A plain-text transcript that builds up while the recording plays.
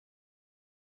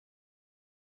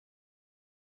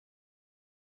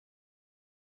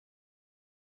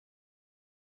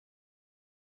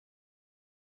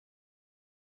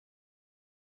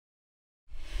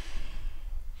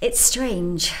It's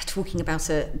strange talking about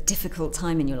a difficult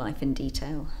time in your life in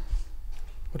detail.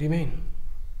 What do you mean?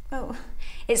 Well,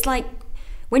 it's like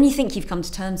when you think you've come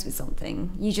to terms with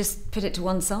something, you just put it to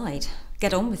one side,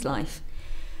 get on with life,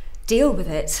 deal with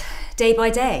it day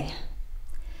by day.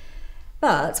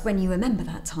 But when you remember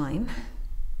that time,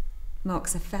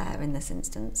 Mark's affair in this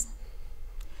instance,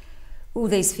 all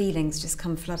those feelings just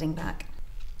come flooding back.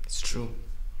 It's true.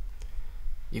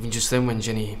 Even just then when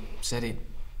Jenny said it,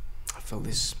 I felt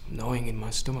this gnawing in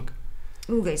my stomach.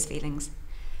 All those feelings.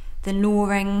 The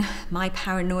gnawing, my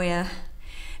paranoia,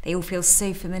 they all feel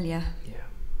so familiar. Yeah.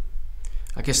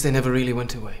 I guess they never really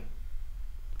went away.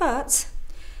 But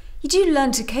you do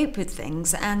learn to cope with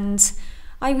things, and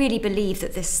I really believe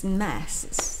that this mess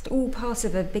is all part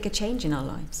of a bigger change in our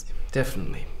lives.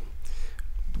 Definitely.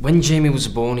 When Jamie was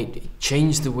born, it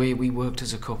changed the way we worked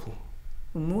as a couple.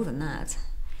 Well, more than that.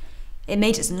 It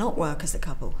made us not work as a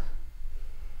couple.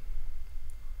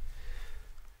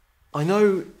 I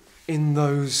know in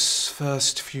those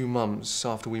first few months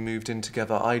after we moved in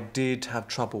together, I did have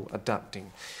trouble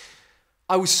adapting.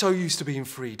 I was so used to being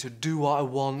free, to do what I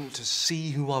want, to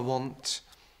see who I want.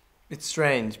 It's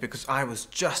strange because I was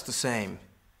just the same.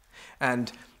 And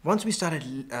once we started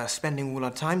spending all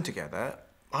our time together,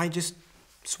 I just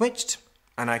switched.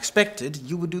 And I expected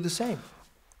you would do the same.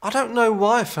 I don't know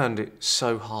why I found it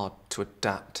so hard to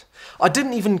adapt. I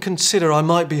didn't even consider I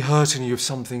might be hurting you if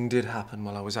something did happen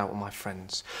while I was out with my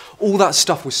friends. All that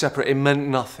stuff was separate, it meant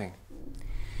nothing.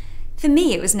 For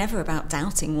me, it was never about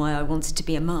doubting why I wanted to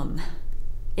be a mum.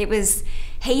 It was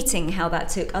hating how that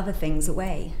took other things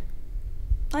away.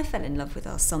 I fell in love with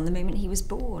our son the moment he was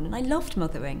born, and I loved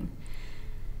mothering.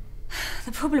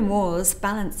 The problem was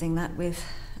balancing that with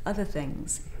other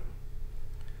things.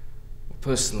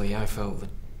 Personally, I felt that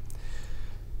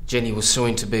Jenny was so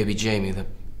into baby Jamie that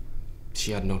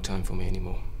she had no time for me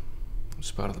anymore. It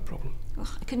was part of the problem.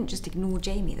 Oh, I couldn't just ignore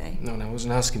Jamie, though. No, I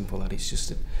wasn't asking for that. It's just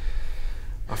that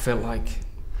I felt like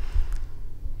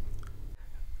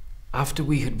after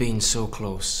we had been so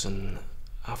close and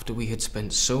after we had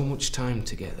spent so much time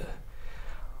together,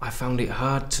 I found it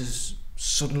hard to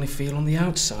suddenly feel on the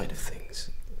outside of things.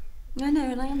 I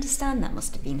know, and I understand that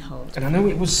must have been hard. And I know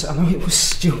it was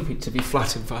stupid to be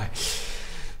flattered by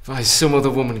some other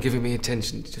woman giving me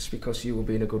attention just because you were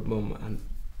being a good mum, and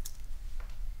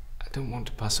I don't want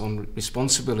to pass on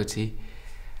responsibility,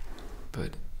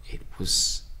 but it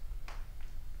was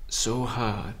so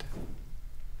hard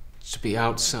to be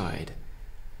outside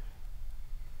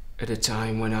at a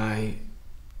time when I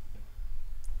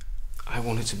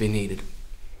wanted to be needed.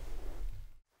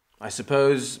 I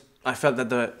suppose I felt that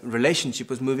the relationship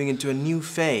was moving into a new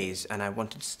phase, and I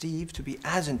wanted Steve to be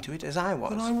as into it as I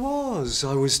was. But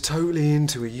I was totally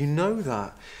into it, you know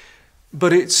that.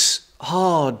 But it's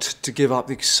hard to give up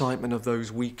the excitement of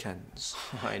those weekends.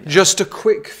 I know. Just a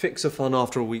quick fix of fun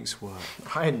after a week's work.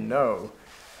 I know.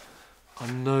 I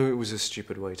know it was a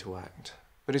stupid way to act,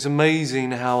 but it's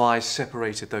amazing how I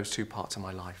separated those two parts of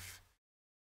my life.